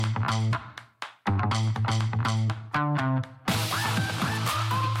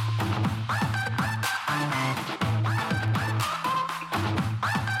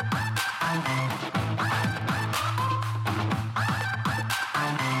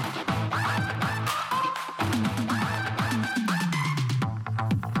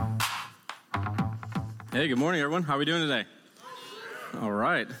Hey, good morning, everyone. How are we doing today? All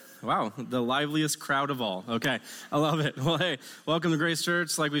right. Wow, the liveliest crowd of all. Okay, I love it. Well, hey, welcome to Grace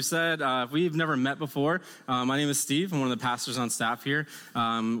Church. Like we've said, if we've never met before, my name is Steve. I'm one of the pastors on staff here.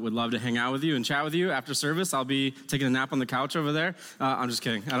 Would love to hang out with you and chat with you after service. I'll be taking a nap on the couch over there. I'm just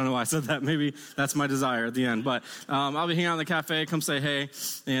kidding. I don't know why I said that. Maybe that's my desire at the end. But I'll be hanging out in the cafe. Come say hey,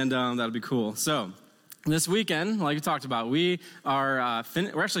 and that'll be cool. So, this weekend, like we talked about, we're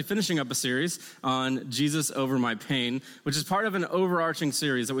actually finishing up a series on Jesus Over My Pain, which is part of an overarching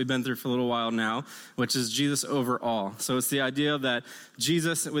series that we've been through for a little while now, which is Jesus Over All. So it's the idea that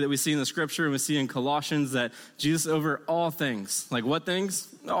Jesus, that we see in the scripture and we see in Colossians, that Jesus over all things. Like what things?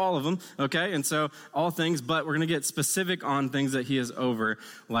 All of them, okay? And so all things, but we're going to get specific on things that he is over,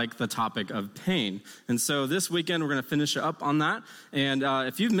 like the topic of pain. And so this weekend, we're going to finish up on that. And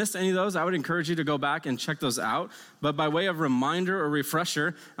if you've missed any of those, I would encourage you to go back and check those out. But by way of reminder or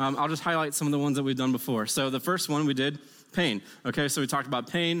refresher, I'll just highlight some of the ones that we've done before. So the first one we did, pain. Okay, so we talked about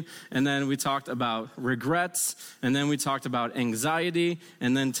pain, and then we talked about regrets, and then we talked about anxiety,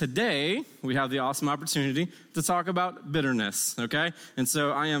 and then today we have the awesome opportunity to talk about bitterness, okay? And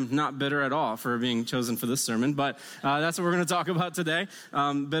so I am not bitter at all for being chosen for this sermon, but that's what we're going to talk about today,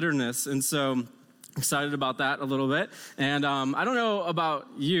 bitterness. And so excited about that a little bit. And I don't know about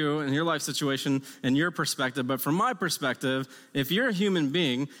you and your life situation and your perspective, but from my perspective, if you're a human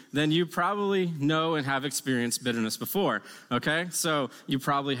being, then you probably know and have experienced bitterness before, okay? So you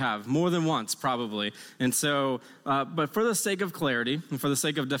probably have, more than once, probably. And so, but for the sake of clarity and for the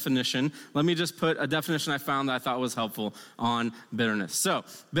sake of definition, let me just put a definition I found that I thought was helpful on bitterness. So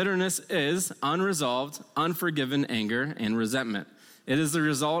bitterness is unresolved, unforgiven anger and resentment. It is the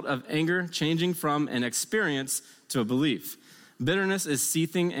result of anger changing from an experience to a belief. Bitterness is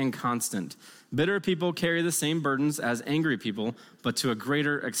seething and constant. Bitter people carry the same burdens as angry people, but to a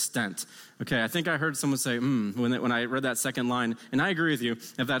greater extent. Okay, I think I heard someone say, when I read that second line, and I agree with you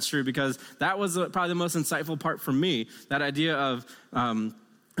if that's true, because that was probably the most insightful part for me, that idea of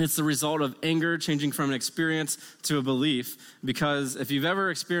it's the result of anger changing from an experience to a belief, because if you've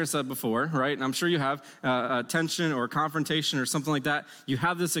ever experienced that before, right, and I'm sure you have, tension or confrontation or something like that, you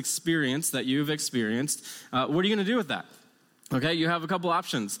have this experience that you've experienced. What are you going to do with that? Okay, you have a couple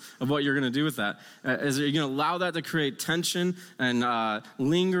options of what you're going to do with that. Is you going to allow that to create tension and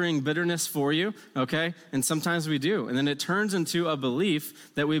lingering bitterness for you? Okay, and sometimes we do. And then it turns into a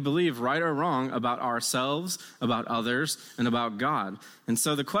belief that we believe right or wrong about ourselves, about others, and about God. And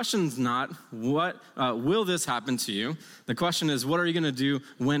so the question's not, what will this happen to you? The question is, what are you going to do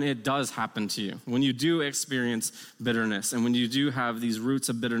when it does happen to you? When you do experience bitterness and when you do have these roots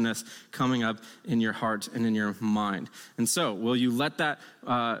of bitterness coming up in your heart and in your mind. And so, will you let that,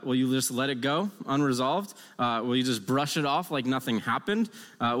 will you just let it go unresolved? Will you just brush it off like nothing happened?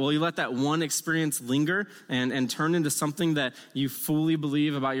 Will you let that one experience linger and turn into something that you fully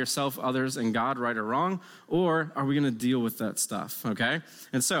believe about yourself, others, and God, right or wrong? Or are we going to deal with that stuff, okay?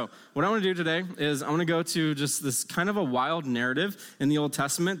 And so what I want to do today is I want to go to just this kind of a wild narrative in the Old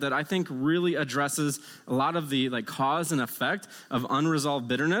Testament that I think really addresses a lot of the cause and effect of unresolved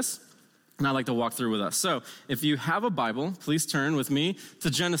bitterness. And I'd like to walk through with us. So if you have a Bible, please turn with me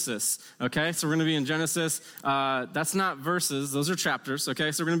to Genesis, okay? So we're going to be in Genesis. That's not verses. Those are chapters,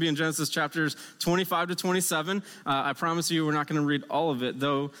 okay? So we're going to be in Genesis chapters 25 to 27. I promise you we're not going to read all of it,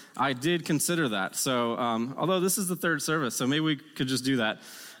 though I did consider that. So although this is the third service, so maybe we could just do that.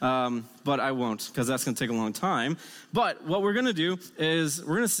 But I won't, because that's going to take a long time. But what we're going to do is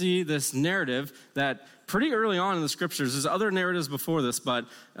we're going to see this narrative that pretty early on in the scriptures, there's other narratives before this, but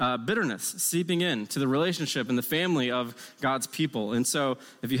bitterness seeping in to the relationship and the family of God's people. And so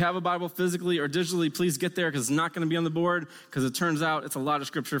if you have a Bible physically or digitally, please get there, because it's not going to be on the board, because it turns out it's a lot of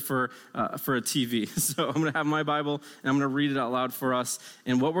scripture for a TV. So I'm going to have my Bible, and I'm going to read it out loud for us.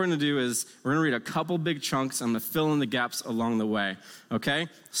 And what we're going to do is we're going to read a couple big chunks. I'm going to fill in the gaps along the way, okay?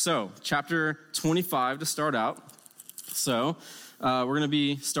 So chapter 25 to start out. So we're going to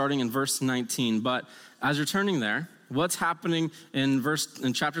be starting in verse 19, but as you're turning there, what's happening in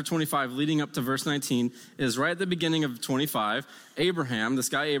chapter 25 leading up to verse 19 is right at the beginning of 25, Abraham, this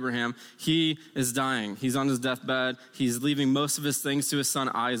guy Abraham, he is dying. He's on his deathbed. He's leaving most of his things to his son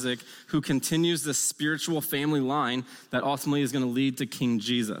Isaac, who continues this spiritual family line that ultimately is going to lead to King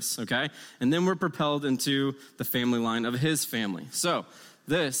Jesus, okay? And then we're propelled into the family line of his family. So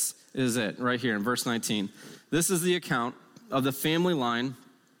this is it right here in verse 19. This is the account of the family line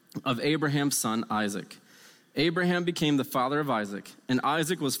of Abraham's son Isaac. Abraham became the father of Isaac, and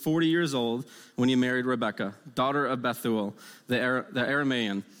Isaac was 40 years old when he married Rebekah, daughter of Bethuel, the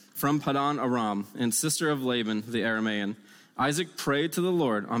Aramean, from Padan Aram, and sister of Laban the Aramean. Isaac prayed to the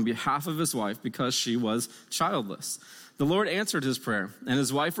Lord on behalf of his wife because she was childless. The Lord answered his prayer, and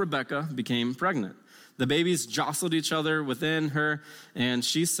his wife Rebekah became pregnant. The babies jostled each other within her, and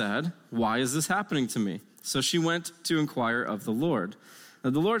she said, "Why is this happening to me?" So she went to inquire of the Lord. The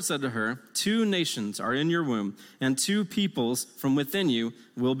Lord said to her, "Two nations are in your womb, and two peoples from within you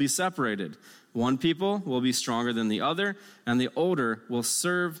will be separated. One people will be stronger than the other, and the older will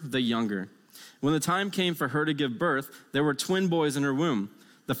serve the younger." When the time came for her to give birth, there were twin boys in her womb.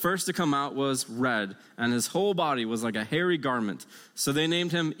 The first to come out was red, and his whole body was like a hairy garment. So they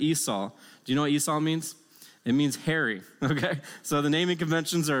named him Esau. Do you know what Esau means? It means hairy, okay? So the naming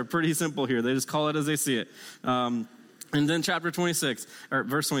conventions are pretty simple here. They just call it as they see it. And then verse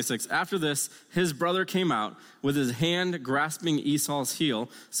 26, after this, his brother came out with his hand grasping Esau's heel.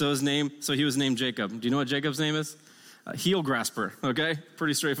 So he was named Jacob. Do you know what Jacob's name is? Heel grasper, okay?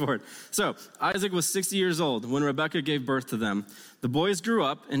 Pretty straightforward. So Isaac was 60 years old when Rebekah gave birth to them. The boys grew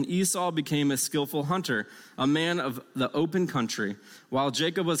up, and Esau became a skillful hunter, a man of the open country, while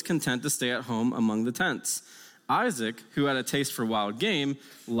Jacob was content to stay at home among the tents. Isaac, who had a taste for wild game,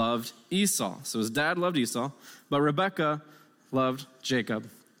 loved Esau. So his dad loved Esau, but Rebekah loved Jacob.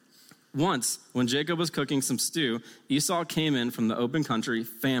 Once, when Jacob was cooking some stew, Esau came in from the open country,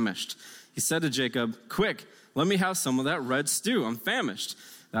 famished. He said to Jacob, "Quick, let me have some of that red stew. I'm famished."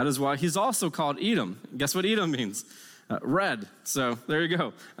 That is why he's also called Edom. Guess what Edom means? Red. So there you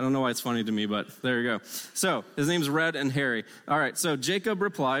go. I don't know why it's funny to me, but there you go. So his name's Red and Hairy. All right, so Jacob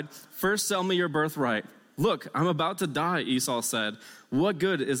replied, "First sell me your birthright." "Look, I'm about to die," Esau said. "What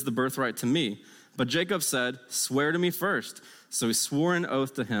good is the birthright to me?" But Jacob said, "Swear to me first." So he swore an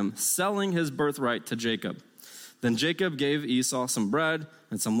oath to him, selling his birthright to Jacob. Then Jacob gave Esau some bread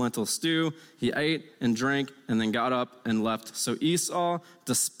and some lentil stew. He ate and drank and then got up and left. So Esau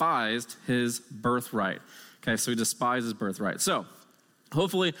despised his birthright. Okay, so he despised his birthright. So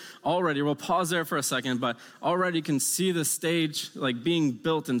hopefully already, we'll pause there for a second, but already you can see the stage like being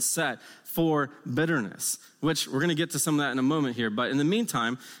built and set for bitterness, which we're going to get to some of that in a moment here. But in the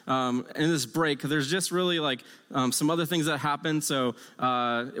meantime, in this break, there's just really like some other things that happen. So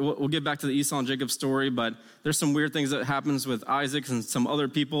we'll get back to the Esau and Jacob story, but there's some weird things that happens with Isaac and some other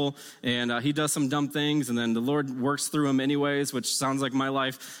people, and he does some dumb things, and then the Lord works through him anyways, which sounds like my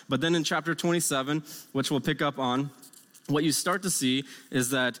life. But then in chapter 27, which we'll pick up on, what you start to see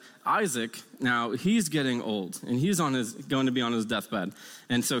is that Isaac, now he's getting old, and he's going to be on his deathbed.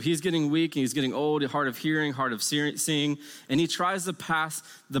 And so he's getting weak, and he's getting old, hard of hearing, hard of seeing, and he tries to pass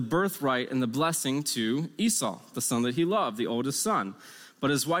the birthright and the blessing to Esau, the son that he loved, the oldest son. But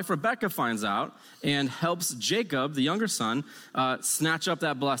his wife Rebekah finds out and helps Jacob, the younger son, snatch up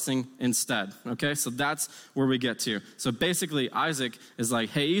that blessing instead. Okay, so that's where we get to. So basically, Isaac is like,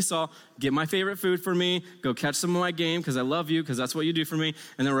 "Hey, Esau, get my favorite food for me. Go catch some of my game because I love you, because that's what you do for me."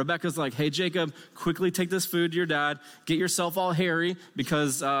 And then Rebekah's like, "Hey, Jacob, quickly take this food to your dad. Get yourself all hairy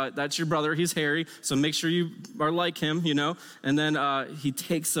because that's your brother. He's hairy. So make sure you are like him, you know." And then he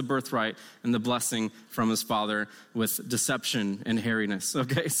takes the birthright and the blessing from his father with deception and hairiness.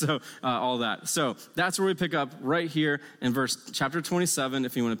 Okay, so all that. So that's where we pick up right here in chapter 27,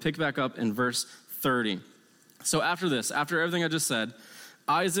 if you want to pick back up in verse 30. So after this, after everything I just said,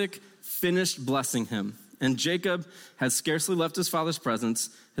 Isaac finished blessing him, and Jacob had scarcely left his father's presence.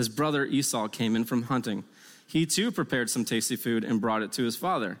 His brother Esau came in from hunting. He too prepared some tasty food and brought it to his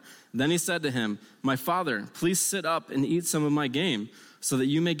father. Then he said to him, "My father, please sit up and eat some of my game, so that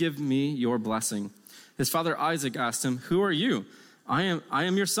you may give me your blessing." His father Isaac asked him, "Who are you?" I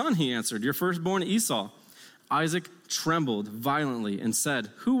am your son," he answered, "your firstborn Esau." Isaac trembled violently and said,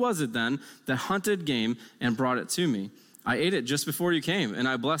 "Who was it then that hunted game and brought it to me? I ate it just before you came, and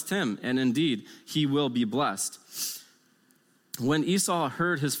I blessed him, and indeed he will be blessed." When Esau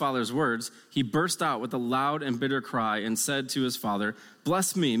heard his father's words, he burst out with a loud and bitter cry and said to his father,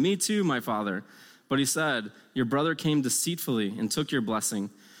 "Bless me too, my father." But he said, "Your brother came deceitfully and took your blessing."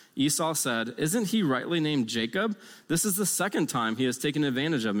 Esau said, "Isn't he rightly named Jacob? This is the second time he has taken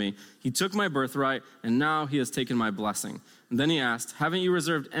advantage of me. He took my birthright, and now he has taken my blessing." And then he asked, "Haven't you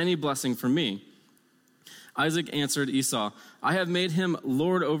reserved any blessing for me?" Isaac answered Esau, "I have made him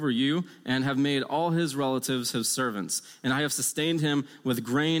lord over you and have made all his relatives his servants, and I have sustained him with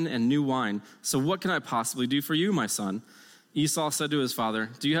grain and new wine. So what can I possibly do for you, my son?" Esau said to his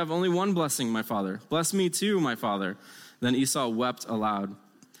father, "Do you have only one blessing, my father? Bless me too, my father." Then Esau wept aloud.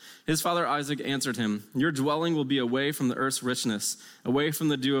 His father Isaac answered him, "Your dwelling will be away from the earth's richness, away from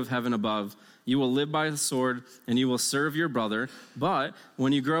the dew of heaven above. You will live by the sword, and you will serve your brother. But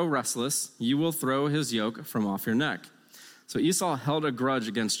when you grow restless, you will throw his yoke from off your neck." So Esau held a grudge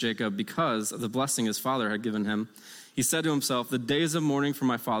against Jacob because of the blessing his father had given him. He said to himself, the days of mourning for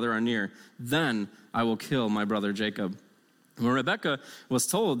my father are near. Then I will kill my brother Jacob. When Rebekah was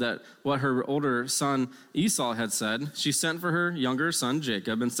told that what her older son Esau had said, she sent for her younger son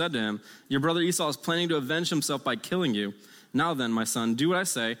Jacob and said to him, your brother Esau is planning to avenge himself by killing you. Now then, my son, do what I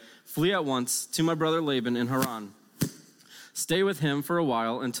say. Flee at once to my brother Laban in Haran. Stay with him for a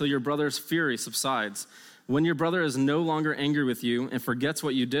while until your brother's fury subsides. When your brother is no longer angry with you and forgets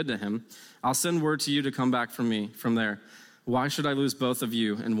what you did to him, I'll send word to you to come back from me from there. Why should I lose both of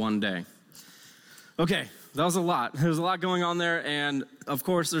you in one day? Okay, that was a lot. There's a lot going on there, and of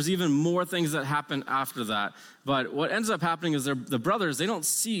course, there's even more things that happen after that. But what ends up happening is the brothers, they don't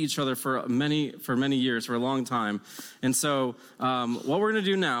see each other for many years, for a long time. And so what we're going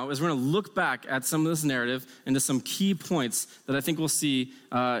to do now is we're going to look back at some of this narrative into some key points that I think we'll see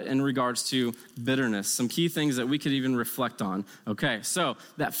in regards to bitterness, some key things that we could even reflect on. Okay, so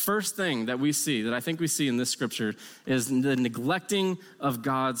that first thing that we see, that I think we see in this scripture, is the neglecting of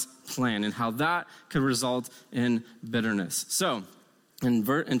God's plan and how that could result in bitterness. So,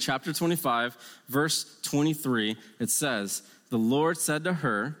 in chapter 25, verse 23, it says, the Lord said to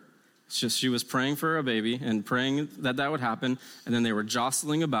her, she was praying for a baby and praying that would happen, and then they were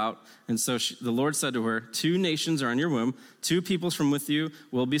jostling about, and so the Lord said to her, 2 nations are in your womb, 2 peoples from with you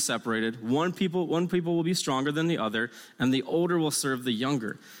will be separated, one people will be stronger than the other, and the older will serve the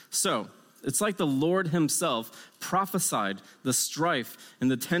younger. So, it's like the Lord himself prophesied the strife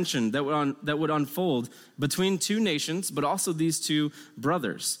and the tension that would unfold between 2 nations, but also these 2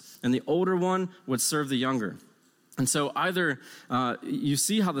 brothers. And the older one would serve the younger. And so either you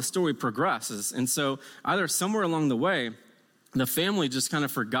see how the story progresses. And so either somewhere along the way, the family just kind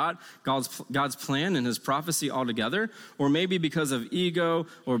of forgot God's plan and his prophecy altogether, or maybe because of ego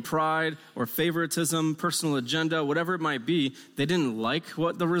or pride or favoritism, personal agenda, whatever it might be, they didn't like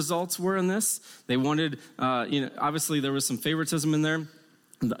what the results were in this. They wanted, obviously there was some favoritism in there.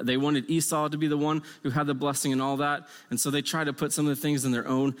 They wanted Esau to be the one who had the blessing and all that. And so they tried to put some of the things in their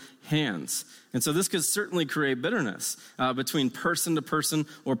own hands. And so this could certainly create bitterness between person to person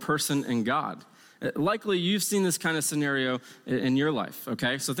or person and God. Likely you've seen this kind of scenario in your life,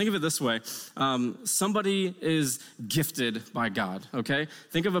 okay? So think of it this way. Somebody is gifted by God, okay?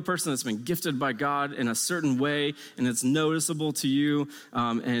 Think of a person that's been gifted by God in a certain way, and it's noticeable to you,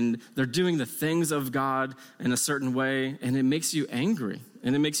 and they're doing the things of God in a certain way, and it makes you angry,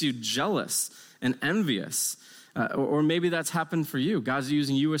 and it makes you jealous and envious. Or maybe that's happened for you. God's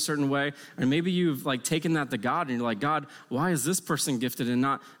using you a certain way. Or maybe you've taken that to God and you're like, God, why is this person gifted and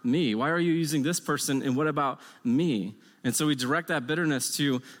not me? Why are you using this person and what about me? And so we direct that bitterness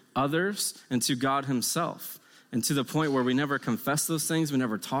to others and to God himself. And to the point where we never confess those things, we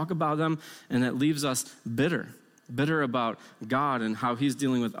never talk about them, and it leaves us bitter about God and how he's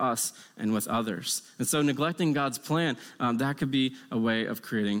dealing with us and with others. And so neglecting God's plan, that could be a way of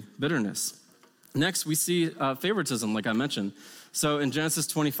creating bitterness. Next, we see favoritism, like I mentioned. So in Genesis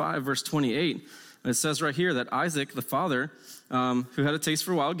 25, verse 28, it says right here that Isaac, the father, who had a taste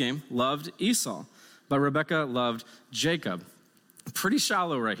for wild game, loved Esau, but Rebekah loved Jacob. Pretty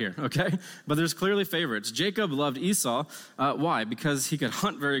shallow right here, okay? But there's clearly favorites. Jacob loved Esau. Why? Because he could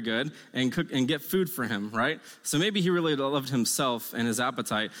hunt very good and cook and get food for him, right? So maybe he really loved himself and his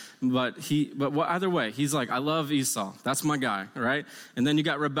appetite. But either way, he's like, I love Esau. That's my guy, right? And then you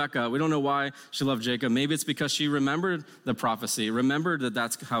got Rebekah. We don't know why she loved Jacob. Maybe it's because she remembered the prophecy, remembered that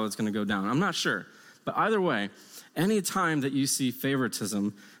that's how it's going to go down. I'm not sure. But either way, any time that you see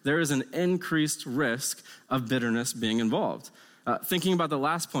favoritism, there is an increased risk of bitterness being involved. Thinking about the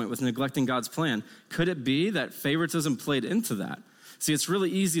last point with neglecting God's plan, could it be that favoritism played into that? See, it's really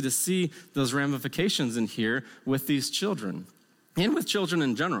easy to see those ramifications in here with these children and with children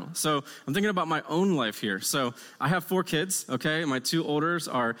in general. So I'm thinking about my own life here. So I have 4 kids, okay? My 2 olders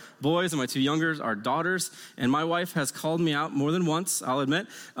are boys and my 2 youngers are daughters. And my wife has called me out more than once, I'll admit,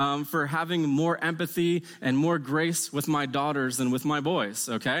 for having more empathy and more grace with my daughters than with my boys,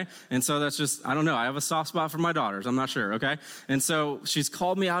 okay? And so that's just, I don't know. I have a soft spot for my daughters. I'm not sure, okay? And so she's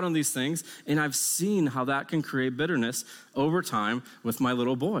called me out on these things, and I've seen how that can create bitterness over time with my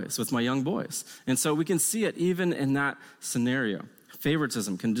little boys, with my young boys. And so we can see it even in that scenario.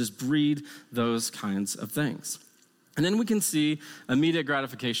 Favoritism can just breed those kinds of things. And then we can see immediate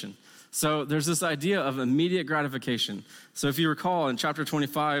gratification. So there's this idea of immediate gratification. So if you recall in chapter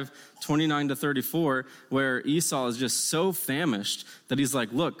 25, 29 to 34, where Esau is just so famished that he's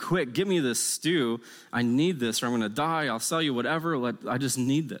like, look, quick, give me this stew. I need this or I'm going to die. I'll sell you whatever. I just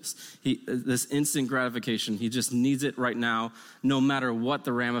need this. This instant gratification, he just needs it right now, no matter what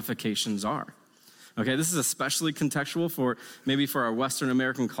the ramifications are. Okay, this is especially contextual for maybe for our Western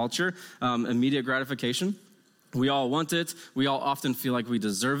American culture, immediate gratification. We all want it. We all often feel like we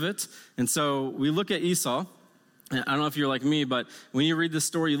deserve it. And so we look at Esau. I don't know if you're like me, but when you read this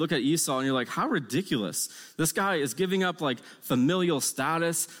story, you look at Esau and you're like, how ridiculous. This guy is giving up like familial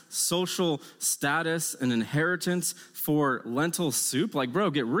status, social status, and inheritance for lentil soup. Like, bro,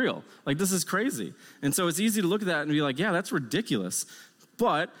 get real. Like, this is crazy. And so it's easy to look at that and be like, yeah, that's ridiculous.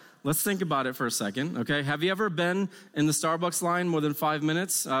 But let's think about it for a second, okay? Have you ever been in the Starbucks line more than 5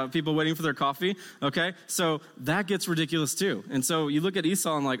 minutes? People waiting for their coffee, okay? So that gets ridiculous too. And so you look at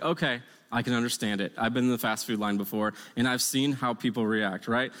Esau and like, okay, I can understand it. I've been in the fast food line before, and I've seen how people react,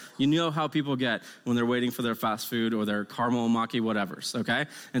 right? You know how people get when they're waiting for their fast food or their caramel maki whatevers, okay?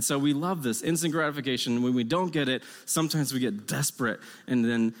 And so we love this instant gratification. When we don't get it, sometimes we get desperate, and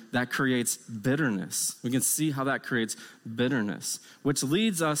then that creates bitterness. We can see how that creates bitterness, which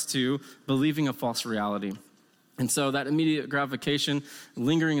leads us to believing a false reality. And so that immediate gratification,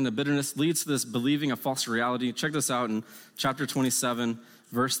 lingering in the bitterness, leads to this believing a false reality. Check this out in chapter 27,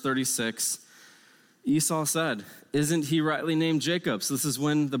 verse 36. Esau said, isn't he rightly named Jacob? So this is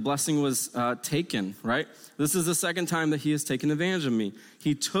when the blessing was taken, right? This is the second time that he has taken advantage of me.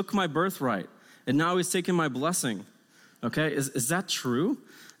 He took my birthright, and now he's taken my blessing. Okay, is that true?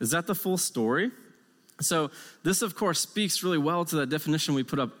 Is that the full story? So this, of course, speaks really well to that definition we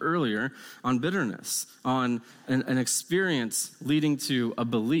put up earlier on bitterness, on an experience leading to a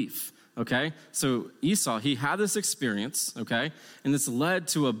belief, okay? So Esau, he had this experience, okay? And this led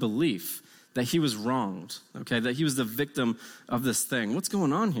to a belief that he was wronged, okay? That he was the victim of this thing. What's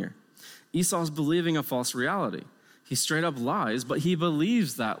going on here? Esau's believing a false reality. He straight up lies, but he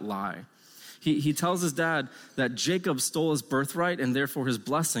believes that lie. He tells his dad that Jacob stole his birthright and therefore his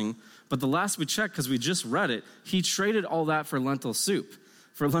blessing. But the last we checked, because we just read it, he traded all that for lentil soup,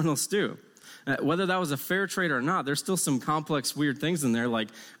 for lentil stew. Whether that was a fair trade or not, there's still some complex, weird things in there.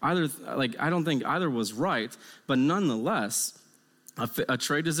 I don't think either was right, but nonetheless, a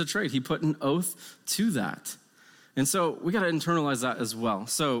trade is a trade. He put an oath to that. And so we got to internalize that as well.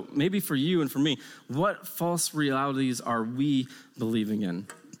 So maybe for you and for me, what false realities are we believing in?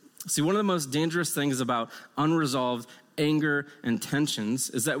 See, one of the most dangerous things about unresolved anger and tensions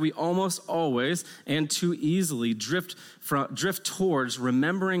is that we almost always and too easily drift towards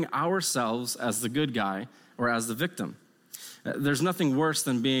remembering ourselves as the good guy or as the victim. There's nothing worse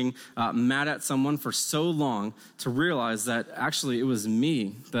than being mad at someone for so long to realize that actually it was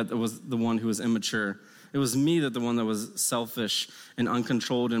me that was the one who was immature. It was me that the one that was selfish and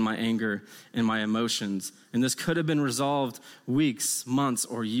uncontrolled in my anger and my emotions. And this could have been resolved weeks, months,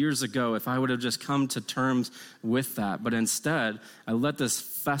 or years ago if I would have just come to terms with that. But instead, I let this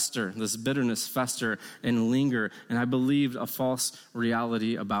fester, this bitterness fester and linger, and I believed a false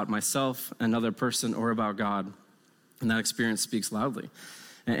reality about myself, another person, or about God. And that experience speaks loudly.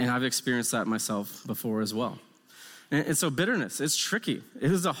 And I've experienced that myself before as well. And so bitterness, it's tricky. It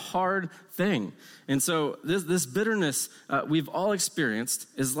is a hard thing. And so this bitterness we've all experienced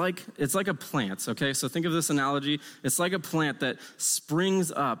it's like a plant, okay? So think of this analogy. It's like a plant that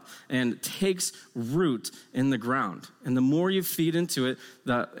springs up and takes root in the ground. And the more you feed into it,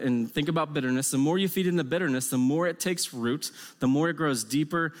 and think about bitterness, the more you feed into bitterness, the more it takes root, the more it grows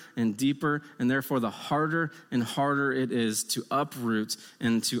deeper and deeper, and therefore the harder and harder it is to uproot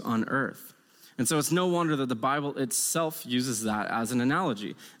and to unearth. And so it's no wonder that the Bible itself uses that as an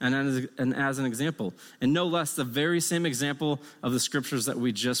analogy and as an example. And no less the very same example of the scriptures that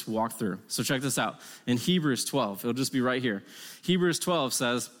we just walked through. So check this out. In Hebrews 12, it'll just be right here. Hebrews 12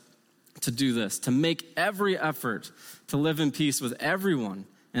 says to do this, to make every effort to live in peace with everyone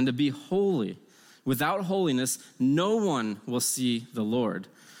and to be holy. Without holiness, no one will see the Lord.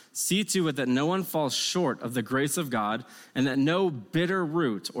 See to it that no one falls short of the grace of God and that no bitter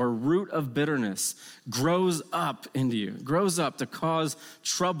root or root of bitterness grows up into you, grows up to cause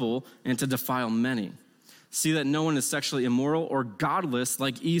trouble and to defile many. See that no one is sexually immoral or godless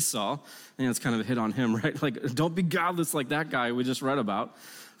like Esau. And it's kind of a hit on him, right? Like, don't be godless like that guy we just read about,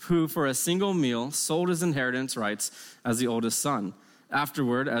 who for a single meal sold his inheritance rights as the oldest son.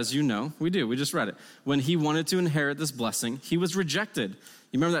 Afterward, as you know, we just read it. When he wanted to inherit this blessing, he was rejected.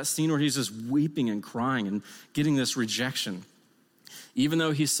 You remember that scene where he's just weeping and crying and getting this rejection? Even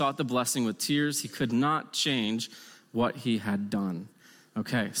though he sought the blessing with tears, he could not change what he had done.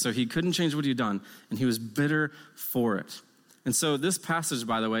 Okay, so he couldn't change what he'd done, and he was bitter for it. And so this passage,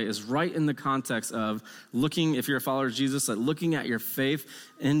 by the way, is right in the context of looking, if you're a follower of Jesus, like looking at your faith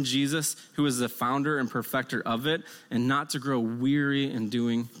in Jesus, who is the founder and perfecter of it, and not to grow weary in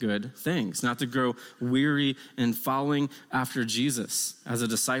doing good things, not to grow weary in following after Jesus as a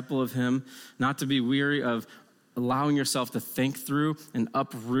disciple of him, not to be weary of allowing yourself to think through and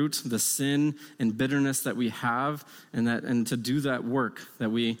uproot the sin and bitterness that we have, and to do that work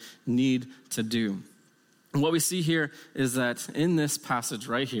that we need to do. And what we see here is that in this passage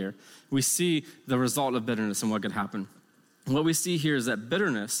right here, we see the result of bitterness and what could happen. What we see here is that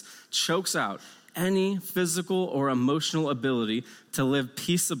bitterness chokes out any physical or emotional ability to live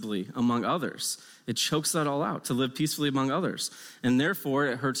peaceably among others. It chokes that all out, to live peacefully among others. And therefore,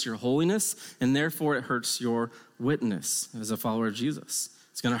 it hurts your holiness, and therefore, it hurts your witness as a follower of Jesus.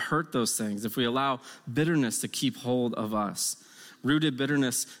 It's going to hurt those things if we allow bitterness to keep hold of us. Rooted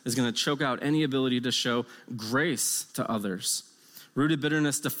bitterness is going to choke out any ability to show grace to others. Rooted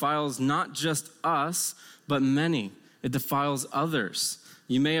bitterness defiles not just us, but many. It defiles others.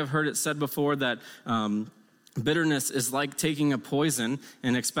 You may have heard it said before that bitterness is like taking a poison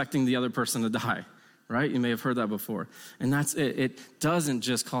and expecting the other person to die, right? You may have heard that before. And that's it. It doesn't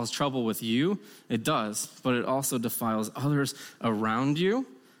just cause trouble with you. It does, but it also defiles others around you,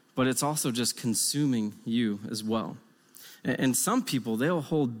 but it's also just consuming you as well. And some people, they'll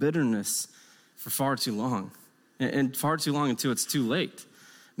hold bitterness for far too long, and far too long until it's too late.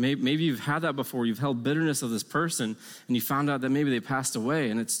 Maybe you've had that before. You've held bitterness of this person, and you found out that maybe they passed away,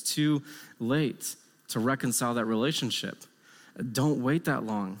 and it's too late to reconcile that relationship. Don't wait that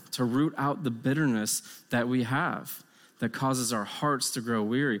long to root out the bitterness that we have that causes our hearts to grow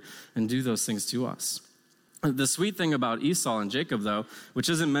weary and do those things to us. The sweet thing about Esau and Jacob, though, which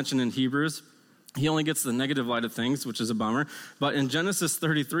isn't mentioned in Hebrews, he only gets the negative light of things, which is a bummer. But in Genesis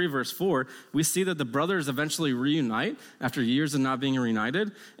 33, verse 4, we see that the brothers eventually reunite after years of not being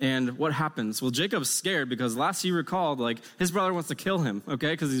reunited. And what happens? Well, Jacob's scared because last he recalled, his brother wants to kill him,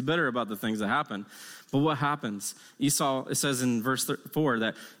 okay, because he's bitter about the things that happened. But what happens? Esau, it says in verse 4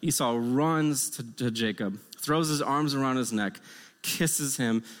 that Esau runs to Jacob, throws his arms around his neck, kisses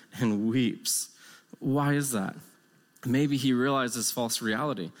him, and weeps. Why is that? Maybe he realized his false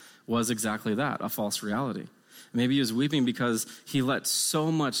reality was exactly that, a false reality. Maybe he was weeping because he let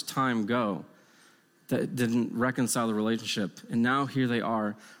so much time go that didn't reconcile the relationship. And now here they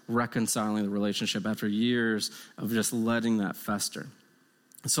are reconciling the relationship after years of just letting that fester.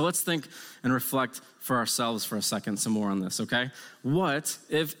 So let's think and reflect for ourselves for a second some more on this, okay? What,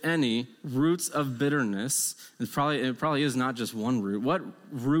 if any, roots of bitterness, and it probably is not just one root, what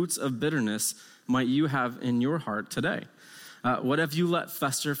roots of bitterness might you have in your heart today? What have you let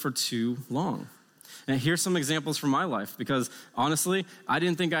fester for too long? And here's some examples from my life, because honestly, I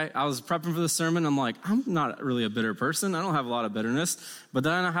didn't think I was prepping for the sermon. I'm like, I'm not really a bitter person. I don't have a lot of bitterness. But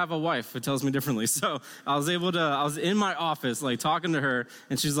then I have a wife who tells me differently. So I was in my office, talking to her,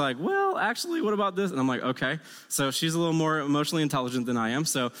 and she's like, well, actually, what about this? And I'm like, okay. So she's a little more emotionally intelligent than I am.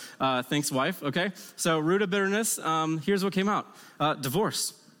 So thanks, wife. Okay. So root of bitterness, here's what came out.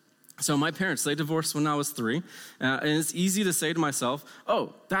 Divorce. So my parents, they divorced when I was 3, and it's easy to say to myself,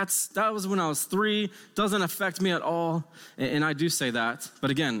 oh, that was when I was 3, doesn't affect me at all, and I do say that, but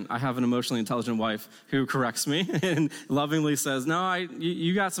again, I have an emotionally intelligent wife who corrects me and lovingly says, no,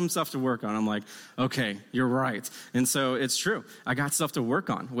 you got some stuff to work on. I'm like, okay, you're right, and so it's true. I got stuff to work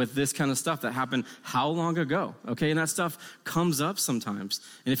on with this kind of stuff that happened how long ago, okay, and that stuff comes up sometimes,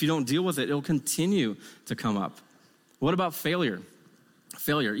 and if you don't deal with it, it'll continue to come up. What about failure?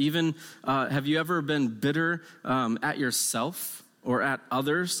 Even, have you ever been bitter at yourself or at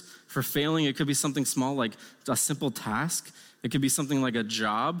others for failing? It could be something small like a simple task. It could be something like a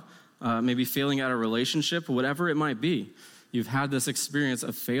job, maybe failing at a relationship, whatever it might be. You've had this experience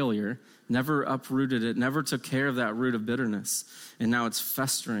of failure, never uprooted it, never took care of that root of bitterness, and now it's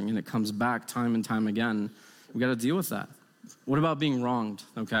festering and it comes back time and time again. We got to deal with that. What about being wronged,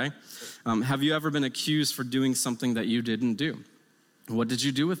 okay? Have you ever been accused for doing something that you didn't do? What did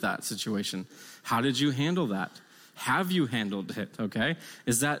you do with that situation? How did you handle that? Have you handled it, okay?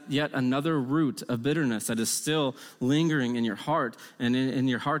 Is that yet another root of bitterness that is still lingering in your heart and in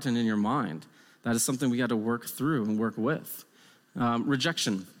your heart and in your mind? That is something we got to work through and work with.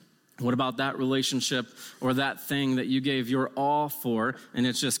 Rejection. What about that relationship or that thing that you gave your all for, and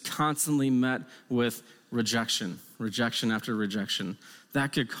it's just constantly met with rejection after rejection?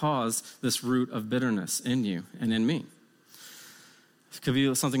 That could cause this root of bitterness in you and in me. It could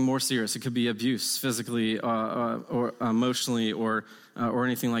be something more serious. It could be abuse, physically or emotionally or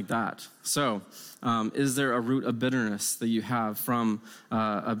anything like that. So, is there a root of bitterness that you have from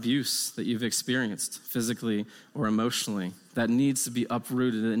abuse that you've experienced physically or emotionally that needs to be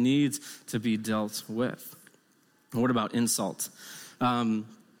uprooted, that needs to be dealt with? What about insult?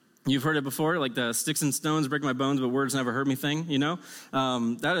 You've heard it before, like the sticks and stones break my bones, but words never hurt me thing, you know?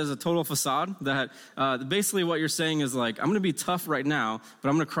 That is a total facade that basically what you're saying is like, I'm going to be tough right now, but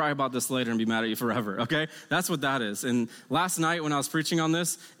I'm going to cry about this later and be mad at you forever, okay? That's what that is. And last night when I was preaching on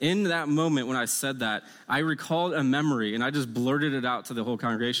this, in that moment when I said that, I recalled a memory and I just blurted it out to the whole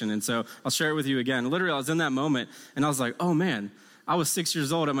congregation. And so I'll share it with you again. Literally, I was in that moment and I was like, oh man, I was 6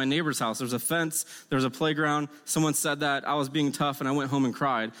 years old at my neighbor's house. There was a fence. There was a playground. Someone said that. I was being tough, and I went home and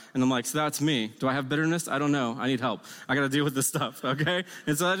cried. And I'm like, so that's me. Do I have bitterness? I don't know. I need help. I got to deal with this stuff, okay?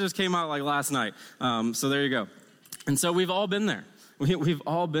 And so that just came out like last night. So there you go. And so we've all been there. We've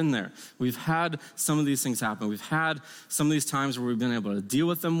all been there. We've had some of these things happen. We've had some of these times where we've been able to deal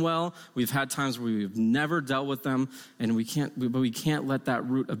with them well. We've had times where we've never dealt with them, and we can't let that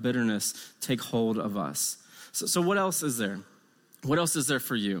root of bitterness take hold of us. So what else is there? What else is there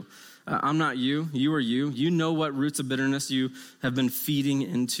for you? I'm not you. You are you. You know what roots of bitterness you have been feeding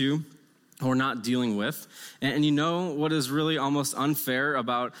into or not dealing with. And you know what is really almost unfair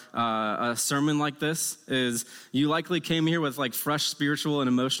about a sermon like this is you likely came here with like fresh spiritual and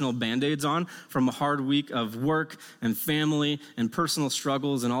emotional Band-Aids on from a hard week of work and family and personal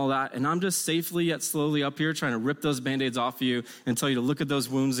struggles and all that. And I'm just safely yet slowly up here trying to rip those Band-Aids off of you and tell you to look at those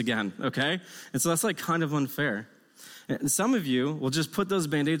wounds again, okay? And so that's like kind of unfair. And some of you will just put those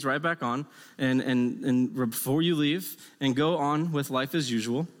Band-Aids right back on and before you leave and go on with life as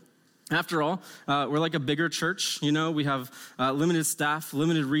usual. After all, we're like a bigger church. You know, we have limited staff,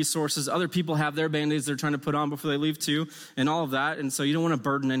 limited resources. Other people have their Band-Aids they're trying to put on before they leave too, and all of that. And so you don't want to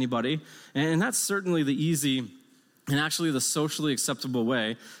burden anybody. And that's certainly the easy and actually the socially acceptable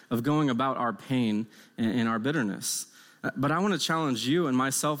way of going about our pain and our bitterness. But I want to challenge you and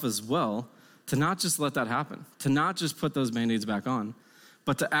myself as well to not just let that happen, to not just put those Band-Aids back on,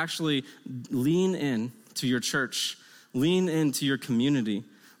 but to actually lean in to your church, lean into your community,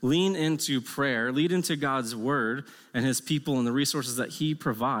 lean into prayer, lean into God's word and his people and the resources that he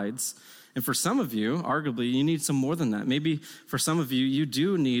provides. And for some of you, arguably, you need some more than that. Maybe for some of you, you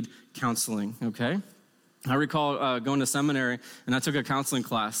do need counseling, okay? I recall going to seminary, and I took a counseling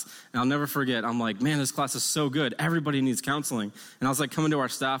class, and I'll never forget. I'm like, man, this class is so good. Everybody needs counseling. And I was like coming to our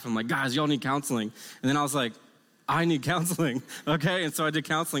staff, I'm like, guys, y'all need counseling. And then I was like, I need counseling, okay? And so I did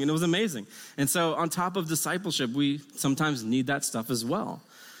counseling, and it was amazing. And so on top of discipleship, we sometimes need that stuff as well,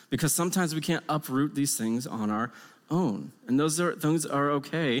 because sometimes we can't uproot these things on our own. And those things are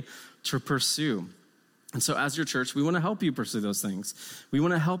okay to pursue. And so as your church, we want to help you pursue those things. We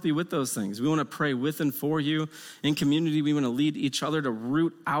want to help you with those things. We want to pray with and for you. In community, we want to lead each other to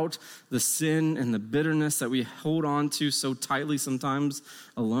root out the sin and the bitterness that we hold on to so tightly sometimes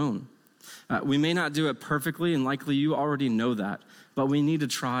alone. We may not do it perfectly, and likely you already know that, but we need to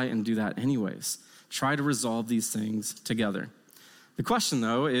try and do that anyways. Try to resolve these things together. The question,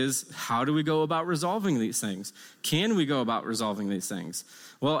 though, is how do we go about resolving these things? Can we go about resolving these things?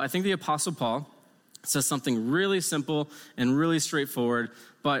 Well, I think the Apostle Paul says something really simple and really straightforward,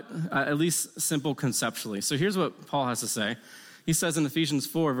 but at least simple conceptually. So here's what Paul has to say. He says in Ephesians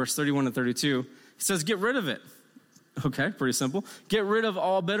 4, verse 31 and 32, he says, get rid of it. Okay, pretty simple. Get rid of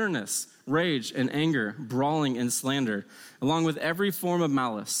all bitterness, rage and anger, brawling and slander, along with every form of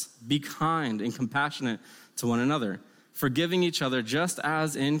malice. Be kind and compassionate to one another, forgiving each other just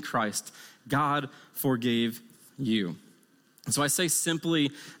as in Christ God forgave you. So I say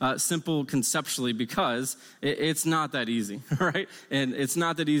simple conceptually because it's not that easy, right? And it's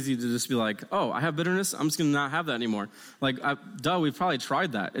not that easy to just be like, oh, I have bitterness, I'm just going to not have that anymore. Like, we've probably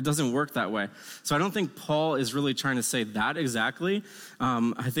tried that. It doesn't work that way. So I don't think Paul is really trying to say that exactly.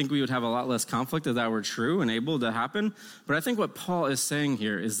 I think we would have a lot less conflict if that were true and able to happen. But I think what Paul is saying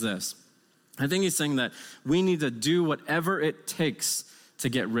here is this. I think he's saying that we need to do whatever it takes to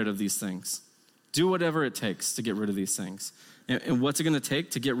get rid of these things. Do whatever it takes to get rid of these things. And what's it going to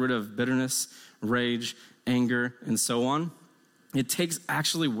take to get rid of bitterness, rage, anger, and so on? It takes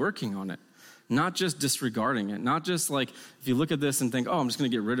actually working on it, not just disregarding it, not just like if you look at this and think, oh, I'm just going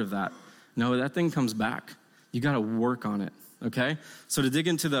to get rid of that. No, that thing comes back. You got to work on it, okay? So to dig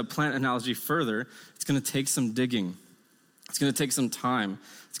into the plant analogy further, it's going to take some digging. It's going to take some time.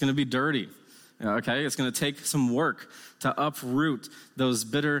 It's going to be dirty. Okay, it's going to take some work to uproot those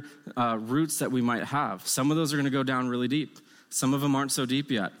bitter roots that we might have. Some of those are going to go down really deep. Some of them aren't so deep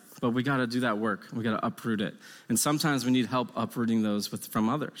yet, but we got to do that work. We got to uproot it. And sometimes we need help uprooting those from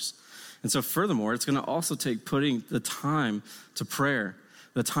others. And so furthermore, it's going to also take putting the time to prayer,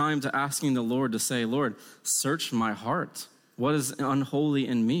 the time to asking the Lord to say, Lord, search my heart. What is unholy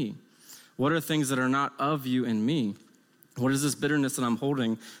in me? What are things that are not of you in me? What is this bitterness that I'm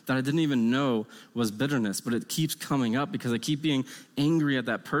holding that I didn't even know was bitterness, but it keeps coming up because I keep being angry at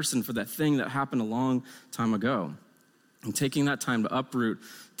that person for that thing that happened a long time ago. And taking that time to uproot,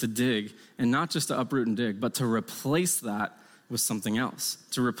 to dig, and not just to uproot and dig, but to replace that with something else,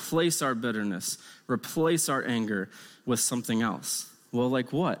 to replace our bitterness, replace our anger with something else. Well,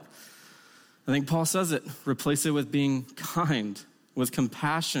 like what? I think Paul says it, replace it with being kind, with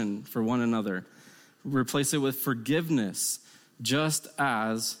compassion for one another. Replace it with forgiveness, just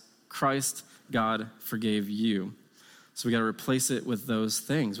as Christ, God, forgave you. So we got to replace it with those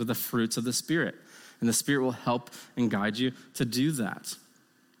things, with the fruits of the Spirit. And the Spirit will help and guide you to do that.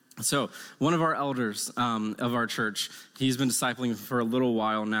 So one of our elders of our church, he's been discipling for a little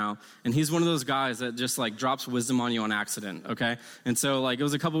while now. And he's one of those guys that just like drops wisdom on you on accident, okay? And so like it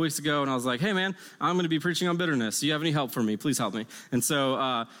was a couple weeks ago and I was like, hey man, I'm going to be preaching on bitterness. Do you have any help for me? Please help me. And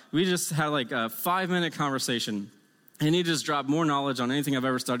so we just had like a 5-minute conversation. And he just dropped more knowledge on anything I've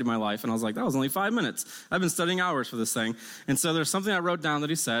ever studied in my life. And I was like, that was only 5 minutes. I've been studying hours for this thing. And so there's something I wrote down that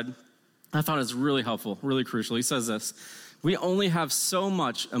he said. I thought it was really helpful, really crucial. He says this: we only have so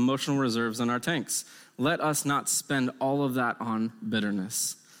much emotional reserves in our tanks. Let us not spend all of that on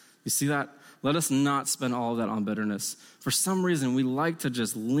bitterness. You see that? Let us not spend all of that on bitterness. For some reason, we like to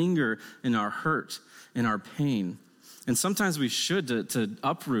just linger in our hurt, in our pain. And sometimes we should to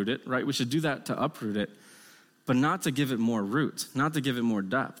uproot it, right? We should do that to uproot it, but not to give it more root, not to give it more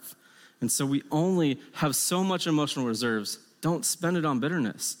depth. And so we only have so much emotional reserves. Don't spend it on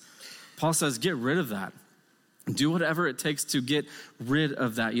bitterness. Paul says, get rid of that. Do whatever it takes to get rid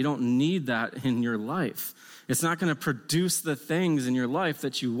of that. You don't need that in your life. It's not going to produce the things in your life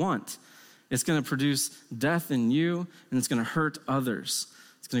that you want. It's going to produce death in you, and it's going to hurt others.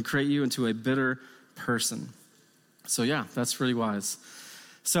 It's going to create you into a bitter person. So yeah, that's really wise.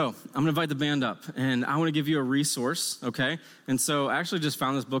 So I'm going to invite the band up, and I want to give you a resource, okay? And so I actually just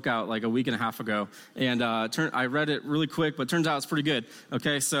found this book out like a week and a half ago, and I read it really quick, but turns out it's pretty good,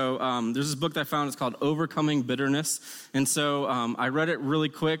 okay? So there's this book that I found. It's called Overcoming Bitterness, and so I read it really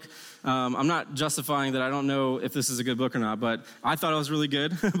quick. I'm not justifying that I don't know if this is a good book or not, but I thought it was really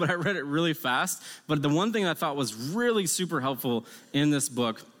good, but I read it really fast. But the one thing I thought was really super helpful in this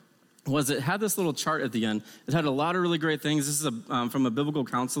book was it had this little chart at the end. It had a lot of really great things. This is from a biblical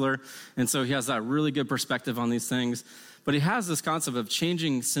counselor, and so he has that really good perspective on these things. But he has this concept of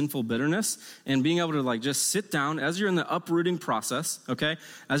changing sinful bitterness and being able to like just sit down as you're in the uprooting process, okay?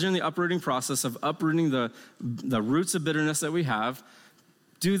 As you're in the uprooting process of uprooting the roots of bitterness that we have,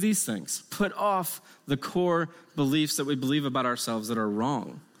 do these things. Put off the core beliefs that we believe about ourselves that are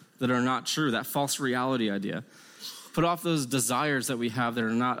wrong, that are not true, that false reality idea. Put off those desires that we have that are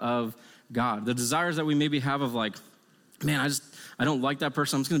not of God. The desires that we maybe have of like, man, I don't like that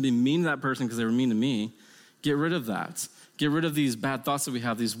person. I'm just going to be mean to that person because they were mean to me. Get rid of that. Get rid of these bad thoughts that we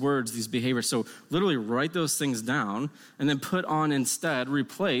have, these words, these behaviors. So literally write those things down and then put on instead,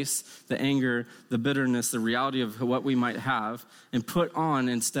 replace the anger, the bitterness, the reality of what we might have, and put on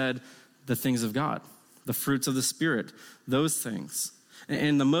instead the things of God, the fruits of the Spirit, those things.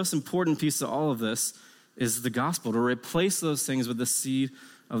 And the most important piece of all of this is the gospel, to replace those things with the seed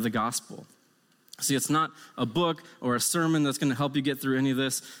of the gospel. See, it's not a book or a sermon that's going to help you get through any of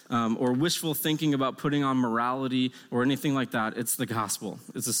this, or wishful thinking about putting on morality or anything like that. It's the gospel.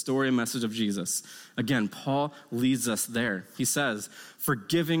 It's a story and message of Jesus. Again, Paul leads us there. He says,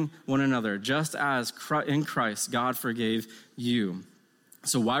 forgiving one another, just as in Christ God forgave you.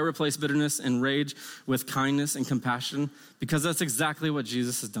 So why replace bitterness and rage with kindness and compassion? Because that's exactly what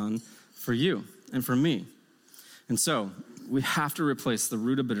Jesus has done for you and for me. And so we have to replace the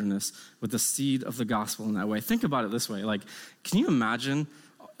root of bitterness with the seed of the gospel in that way. Think about it this way. Like, can you imagine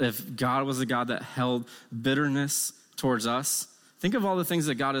if God was a God that held bitterness towards us? Think of all the things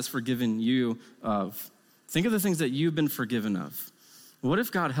that God has forgiven you of. Think of the things that you've been forgiven of. What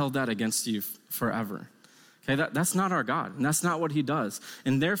if God held that against you forever? Okay, that's not our God, and that's not what he does.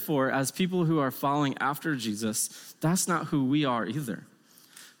 And therefore, as people who are following after Jesus, that's not who we are either.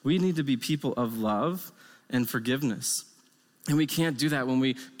 We need to be people of love and forgiveness. And we can't do that when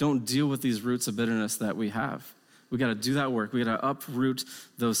we don't deal with these roots of bitterness that we have. We got to do that work. We got to uproot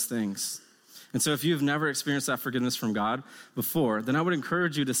those things. And so if you've never experienced that forgiveness from God before, then I would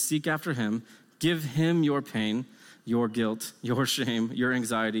encourage you to seek after him, give him your pain, your guilt, your shame, your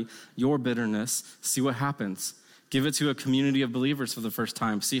anxiety, your bitterness. See what happens. Give it to a community of believers for the first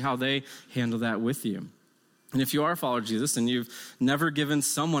time. See how they handle that with you. And if you are a follower of Jesus and you've never given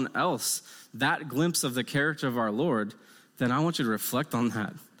someone else that glimpse of the character of our Lord, then I want you to reflect on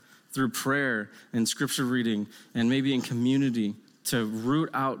that through prayer and scripture reading and maybe in community. to root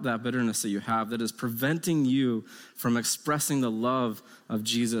out that bitterness that you have that is preventing you from expressing the love of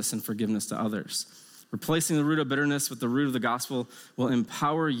Jesus and forgiveness to others. Replacing the root of bitterness with the root of the gospel will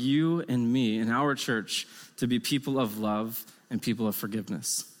empower you and me in our church to be people of love and people of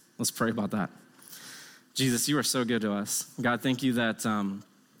forgiveness. Let's pray about that. Jesus, you are so good to us. God, thank you that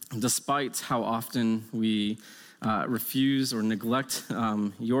despite how often we refuse or neglect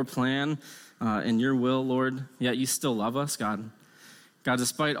your plan and your will, Lord, yet you still love us, God. God,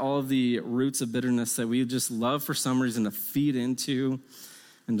 despite all of the roots of bitterness that we just love for some reason to feed into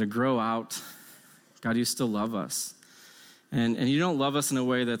and to grow out, God, you still love us. And you don't love us in a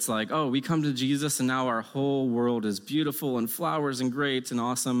way that's like, oh, we come to Jesus and now our whole world is beautiful and flowers and great and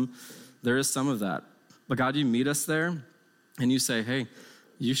awesome. There is some of that. But God, you meet us there and you say, hey,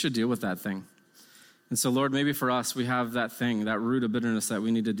 you should deal with that thing. And so, Lord, maybe for us, we have that thing, that root of bitterness that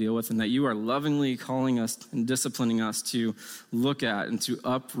we need to deal with, and that you are lovingly calling us and disciplining us to look at and to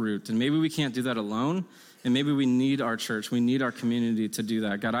uproot. And maybe we can't do that alone, and maybe we need our church, we need our community to do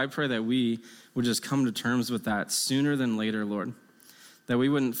that. God, I pray that we would just come to terms with that sooner than later, Lord, that we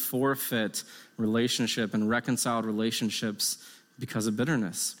wouldn't forfeit relationship and reconciled relationships because of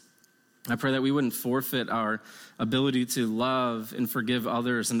bitterness. I pray that we wouldn't forfeit our ability to love and forgive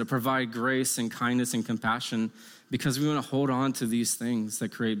others and to provide grace and kindness and compassion because we want to hold on to these things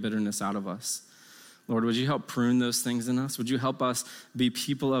that create bitterness out of us. Lord, would you help prune those things in us? Would you help us be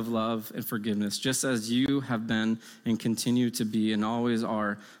people of love and forgiveness, just as you have been and continue to be and always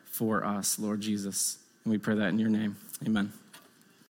are for us, Lord Jesus? And we pray that in your name. Amen.